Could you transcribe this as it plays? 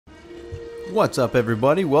What's up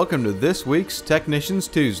everybody, welcome to this week's Technicians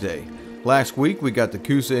Tuesday. Last week we got the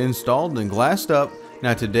Cusa installed and glassed up.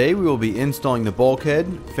 Now today we will be installing the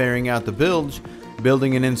bulkhead, fairing out the bilge,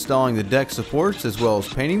 building and installing the deck supports, as well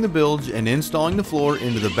as painting the bilge and installing the floor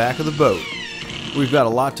into the back of the boat. We've got a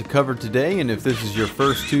lot to cover today, and if this is your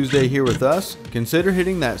first Tuesday here with us, consider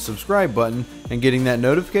hitting that subscribe button and getting that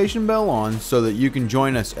notification bell on so that you can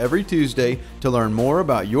join us every Tuesday to learn more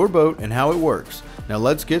about your boat and how it works. Now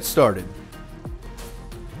let's get started.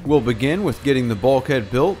 We'll begin with getting the bulkhead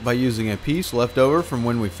built by using a piece left over from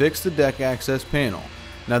when we fixed the deck access panel.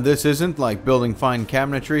 Now this isn't like building fine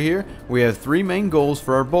cabinetry here. We have three main goals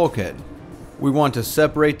for our bulkhead. We want to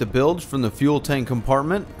separate the bilge from the fuel tank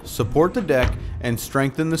compartment, support the deck, and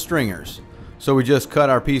strengthen the stringers. So we just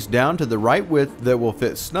cut our piece down to the right width that will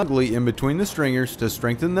fit snugly in between the stringers to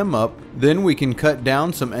strengthen them up. Then we can cut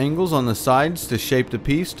down some angles on the sides to shape the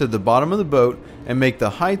piece to the bottom of the boat and make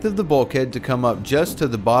the height of the bulkhead to come up just to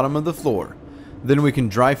the bottom of the floor. Then we can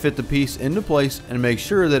dry fit the piece into place and make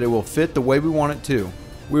sure that it will fit the way we want it to.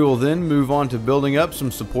 We will then move on to building up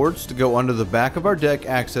some supports to go under the back of our deck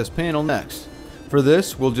access panel next. For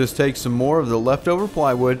this, we'll just take some more of the leftover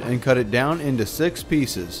plywood and cut it down into 6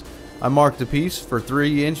 pieces. I marked the piece for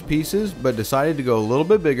 3-inch pieces, but decided to go a little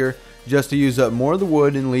bit bigger just to use up more of the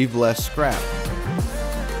wood and leave less scrap.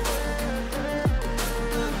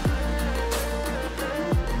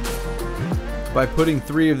 By putting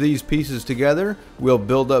 3 of these pieces together, we'll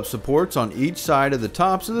build up supports on each side of the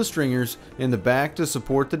tops of the stringers in the back to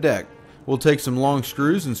support the deck. We'll take some long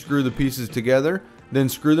screws and screw the pieces together, then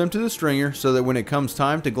screw them to the stringer so that when it comes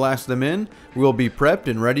time to glass them in, we'll be prepped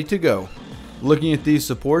and ready to go. Looking at these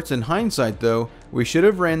supports in hindsight though, we should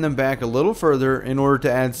have ran them back a little further in order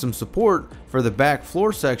to add some support for the back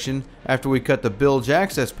floor section after we cut the bilge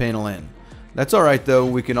access panel in. That's alright though,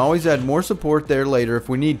 we can always add more support there later if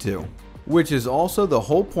we need to. Which is also the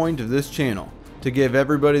whole point of this channel, to give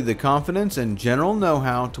everybody the confidence and general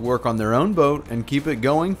know-how to work on their own boat and keep it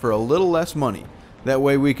going for a little less money. That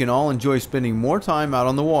way we can all enjoy spending more time out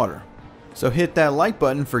on the water. So hit that like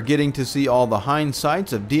button for getting to see all the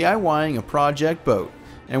hindsights of DIYing a project boat.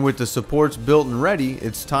 And with the supports built and ready,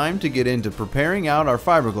 it's time to get into preparing out our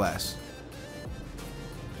fiberglass.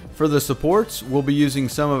 For the supports, we'll be using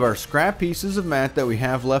some of our scrap pieces of mat that we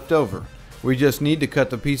have left over. We just need to cut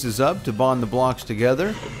the pieces up to bond the blocks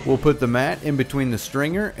together. We'll put the mat in between the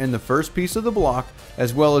stringer and the first piece of the block,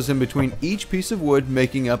 as well as in between each piece of wood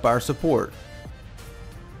making up our support.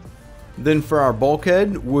 Then for our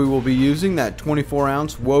bulkhead, we will be using that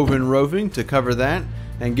 24-ounce woven roving to cover that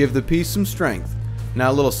and give the piece some strength.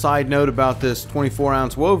 Now a little side note about this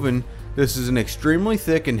 24-ounce woven, this is an extremely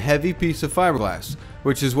thick and heavy piece of fiberglass,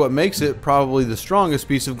 which is what makes it probably the strongest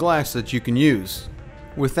piece of glass that you can use.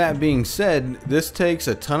 With that being said, this takes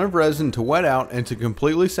a ton of resin to wet out and to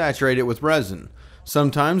completely saturate it with resin.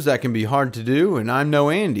 Sometimes that can be hard to do, and I'm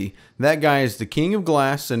no Andy. That guy is the king of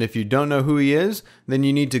glass, and if you don't know who he is, then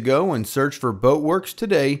you need to go and search for Boatworks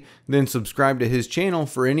today, then subscribe to his channel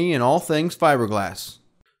for any and all things fiberglass.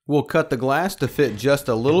 We'll cut the glass to fit just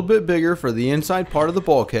a little bit bigger for the inside part of the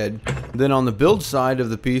bulkhead. Then on the bilge side of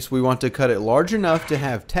the piece, we want to cut it large enough to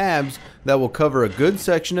have tabs that will cover a good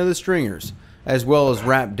section of the stringers, as well as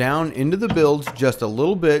wrap down into the bilge just a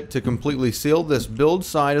little bit to completely seal this bilge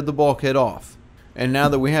side of the bulkhead off. And now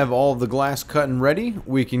that we have all of the glass cut and ready,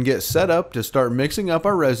 we can get set up to start mixing up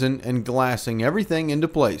our resin and glassing everything into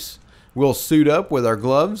place. We'll suit up with our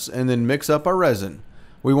gloves and then mix up our resin.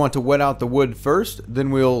 We want to wet out the wood first,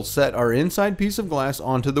 then we'll set our inside piece of glass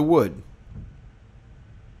onto the wood.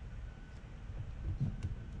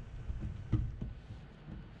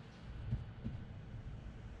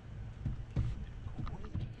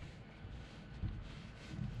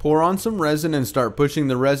 Pour on some resin and start pushing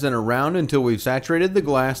the resin around until we've saturated the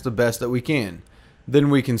glass the best that we can. Then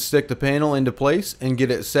we can stick the panel into place and get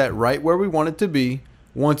it set right where we want it to be.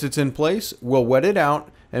 Once it's in place, we'll wet it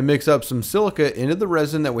out and mix up some silica into the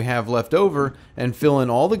resin that we have left over and fill in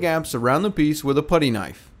all the gaps around the piece with a putty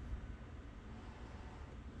knife.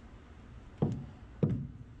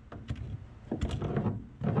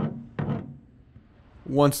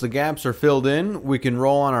 Once the gaps are filled in, we can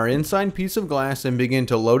roll on our inside piece of glass and begin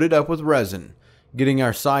to load it up with resin, getting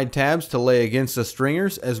our side tabs to lay against the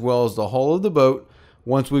stringers as well as the hull of the boat.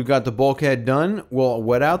 Once we've got the bulkhead done, we'll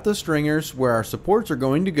wet out the stringers where our supports are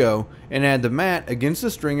going to go and add the mat against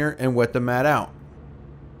the stringer and wet the mat out.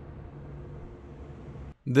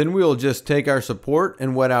 Then we'll just take our support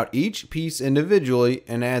and wet out each piece individually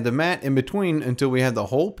and add the mat in between until we have the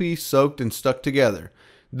whole piece soaked and stuck together.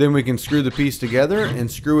 Then we can screw the piece together and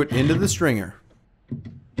screw it into the stringer.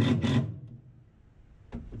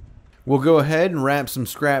 We'll go ahead and wrap some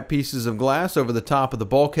scrap pieces of glass over the top of the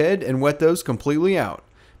bulkhead and wet those completely out.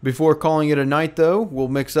 Before calling it a night though, we'll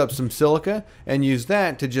mix up some silica and use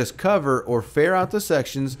that to just cover or fair out the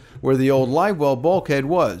sections where the old live well bulkhead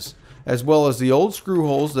was, as well as the old screw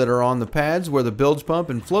holes that are on the pads where the bilge pump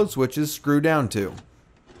and float switches screw down to.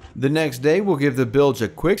 The next day we'll give the bilge a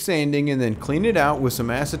quick sanding and then clean it out with some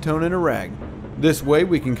acetone and a rag. This way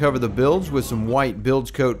we can cover the bilge with some white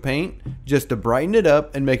bilge coat paint just to brighten it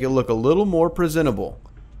up and make it look a little more presentable.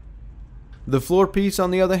 The floor piece, on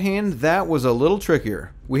the other hand, that was a little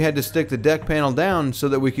trickier. We had to stick the deck panel down so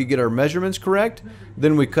that we could get our measurements correct.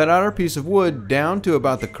 Then we cut out our piece of wood down to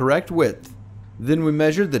about the correct width. Then we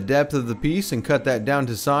measured the depth of the piece and cut that down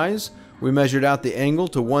to size. We measured out the angle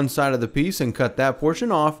to one side of the piece and cut that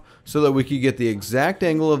portion off so that we could get the exact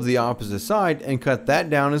angle of the opposite side and cut that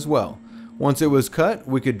down as well. Once it was cut,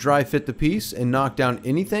 we could dry fit the piece and knock down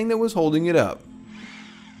anything that was holding it up.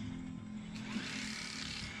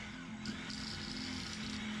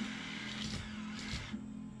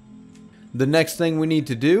 The next thing we need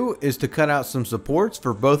to do is to cut out some supports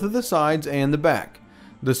for both of the sides and the back.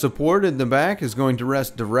 The support in the back is going to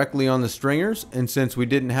rest directly on the stringers, and since we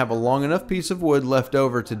didn't have a long enough piece of wood left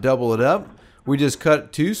over to double it up, we just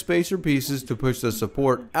cut two spacer pieces to push the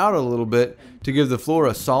support out a little bit to give the floor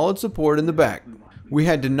a solid support in the back. We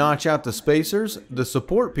had to notch out the spacers, the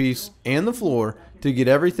support piece, and the floor to get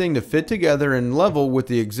everything to fit together and level with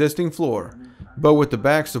the existing floor. But with the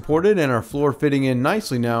back supported and our floor fitting in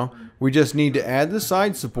nicely now, we just need to add the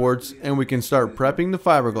side supports and we can start prepping the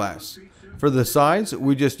fiberglass. For the sides,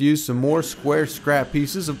 we just used some more square scrap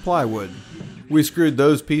pieces of plywood. We screwed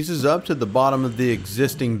those pieces up to the bottom of the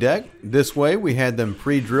existing deck. This way we had them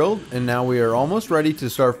pre-drilled and now we are almost ready to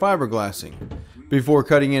start fiberglassing. Before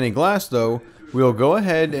cutting any glass though, we'll go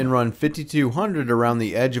ahead and run 5200 around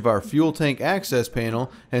the edge of our fuel tank access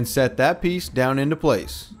panel and set that piece down into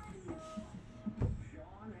place.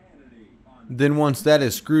 Then once that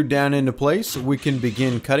is screwed down into place, we can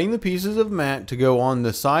begin cutting the pieces of mat to go on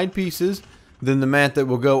the side pieces, then the mat that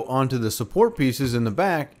will go onto the support pieces in the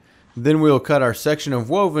back. Then we'll cut our section of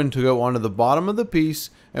woven to go onto the bottom of the piece,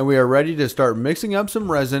 and we are ready to start mixing up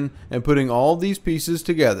some resin and putting all these pieces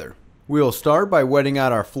together. We'll start by wetting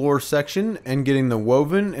out our floor section and getting the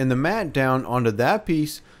woven and the mat down onto that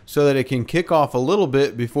piece so that it can kick off a little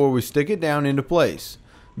bit before we stick it down into place.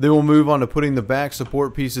 Then we'll move on to putting the back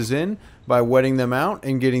support pieces in by wetting them out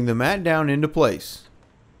and getting the mat down into place.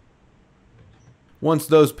 Once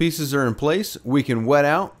those pieces are in place, we can wet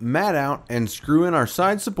out, mat out, and screw in our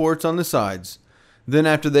side supports on the sides. Then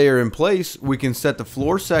after they are in place, we can set the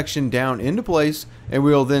floor section down into place, and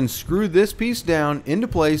we will then screw this piece down into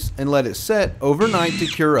place and let it set overnight to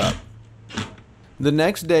cure up. The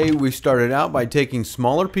next day we started out by taking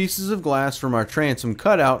smaller pieces of glass from our transom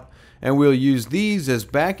cutout, and we'll use these as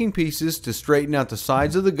backing pieces to straighten out the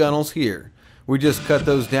sides of the gunnels here. We just cut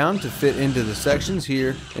those down to fit into the sections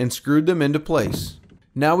here and screwed them into place.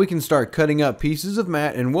 Now we can start cutting up pieces of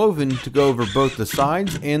mat and woven to go over both the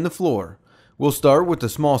sides and the floor. We'll start with the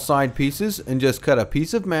small side pieces and just cut a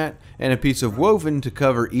piece of mat and a piece of woven to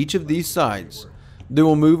cover each of these sides. Then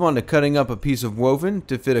we'll move on to cutting up a piece of woven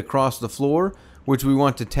to fit across the floor, which we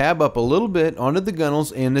want to tab up a little bit onto the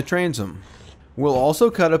gunnels and the transom. We'll also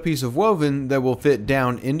cut a piece of woven that will fit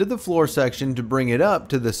down into the floor section to bring it up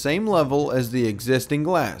to the same level as the existing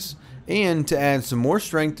glass, and to add some more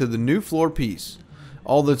strength to the new floor piece.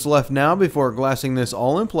 All that's left now before glassing this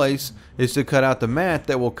all in place is to cut out the mat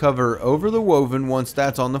that will cover over the woven once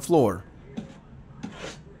that's on the floor.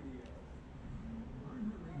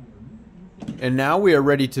 And now we are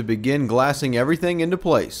ready to begin glassing everything into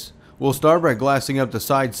place. We'll start by glassing up the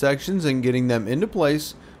side sections and getting them into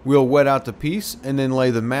place. We'll wet out the piece and then lay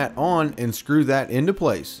the mat on and screw that into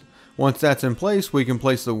place. Once that's in place, we can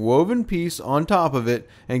place the woven piece on top of it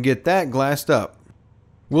and get that glassed up.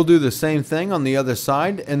 We'll do the same thing on the other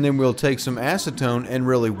side, and then we'll take some acetone and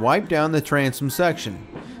really wipe down the transom section.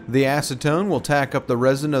 The acetone will tack up the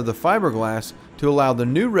resin of the fiberglass to allow the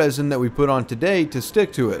new resin that we put on today to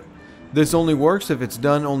stick to it. This only works if it's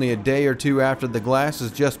done only a day or two after the glass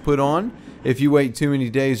is just put on. If you wait too many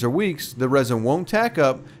days or weeks, the resin won't tack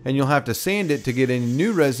up and you'll have to sand it to get any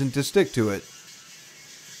new resin to stick to it.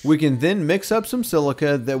 We can then mix up some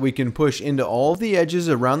silica that we can push into all of the edges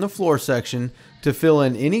around the floor section to fill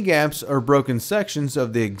in any gaps or broken sections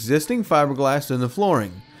of the existing fiberglass in the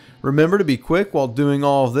flooring. Remember to be quick while doing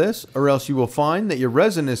all of this, or else you will find that your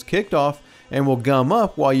resin is kicked off and will gum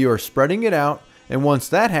up while you are spreading it out, and once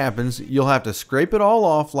that happens, you'll have to scrape it all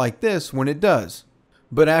off like this when it does.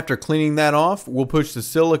 But after cleaning that off, we'll push the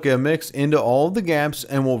silica mix into all of the gaps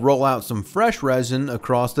and we'll roll out some fresh resin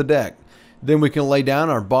across the deck. Then we can lay down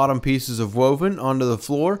our bottom pieces of woven onto the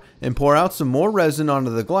floor and pour out some more resin onto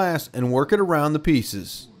the glass and work it around the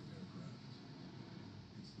pieces.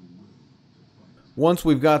 Once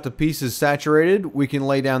we've got the pieces saturated, we can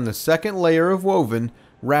lay down the second layer of woven,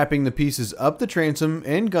 wrapping the pieces up the transom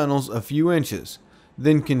and gunnels a few inches.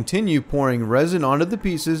 Then continue pouring resin onto the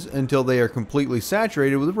pieces until they are completely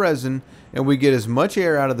saturated with resin and we get as much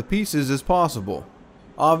air out of the pieces as possible.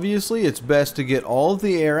 Obviously, it's best to get all of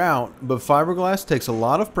the air out, but fiberglass takes a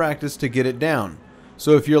lot of practice to get it down.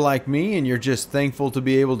 So if you're like me and you're just thankful to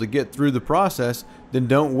be able to get through the process, then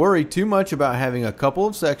don't worry too much about having a couple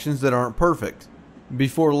of sections that aren't perfect.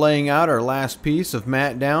 Before laying out our last piece of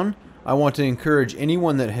mat down, I want to encourage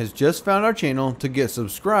anyone that has just found our channel to get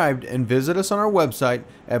subscribed and visit us on our website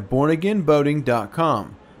at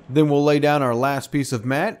bornagainboating.com. Then we'll lay down our last piece of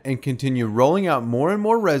mat and continue rolling out more and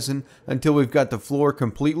more resin until we've got the floor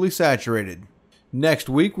completely saturated. Next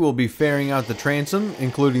week we'll be fairing out the transom,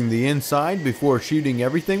 including the inside, before shooting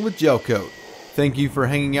everything with gel coat. Thank you for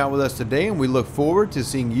hanging out with us today and we look forward to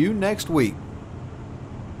seeing you next week.